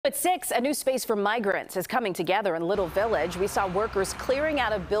At 6, a new space for migrants is coming together in Little Village. We saw workers clearing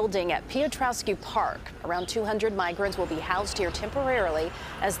out a building at Piotrowski Park. Around 200 migrants will be housed here temporarily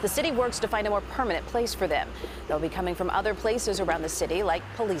as the city works to find a more permanent place for them. They'll be coming from other places around the city, like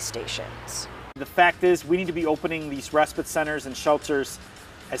police stations. The fact is, we need to be opening these respite centers and shelters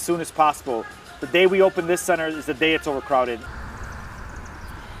as soon as possible. The day we open this center is the day it's overcrowded.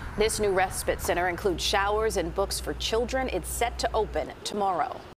 This new respite center includes showers and books for children. It's set to open tomorrow.